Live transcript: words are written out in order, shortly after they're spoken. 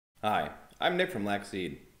Hi, I'm Nick from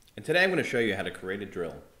Laxceed, and today I'm going to show you how to create a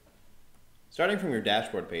drill. Starting from your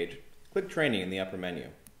dashboard page, click Training in the upper menu.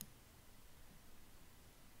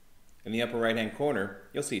 In the upper right hand corner,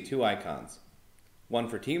 you'll see two icons, one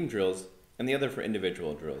for team drills and the other for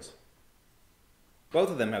individual drills.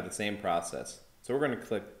 Both of them have the same process, so we're going to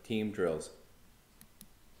click Team Drills.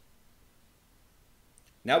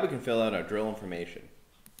 Now we can fill out our drill information.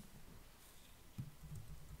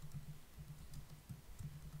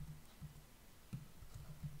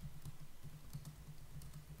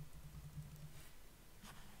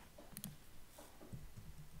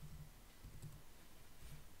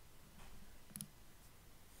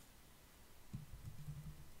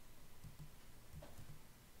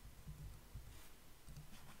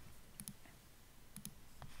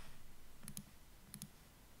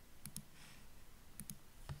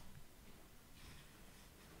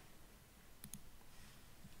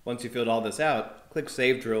 Once you filled all this out, click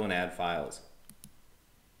Save Drill and Add Files.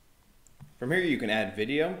 From here you can add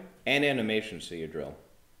video and animations to your drill.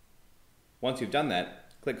 Once you've done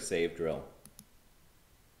that, click Save Drill.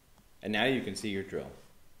 And now you can see your drill.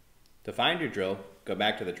 To find your drill, go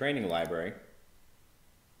back to the training library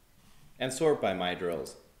and sort by My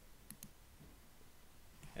Drills.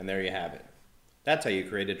 And there you have it. That's how you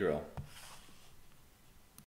create a drill.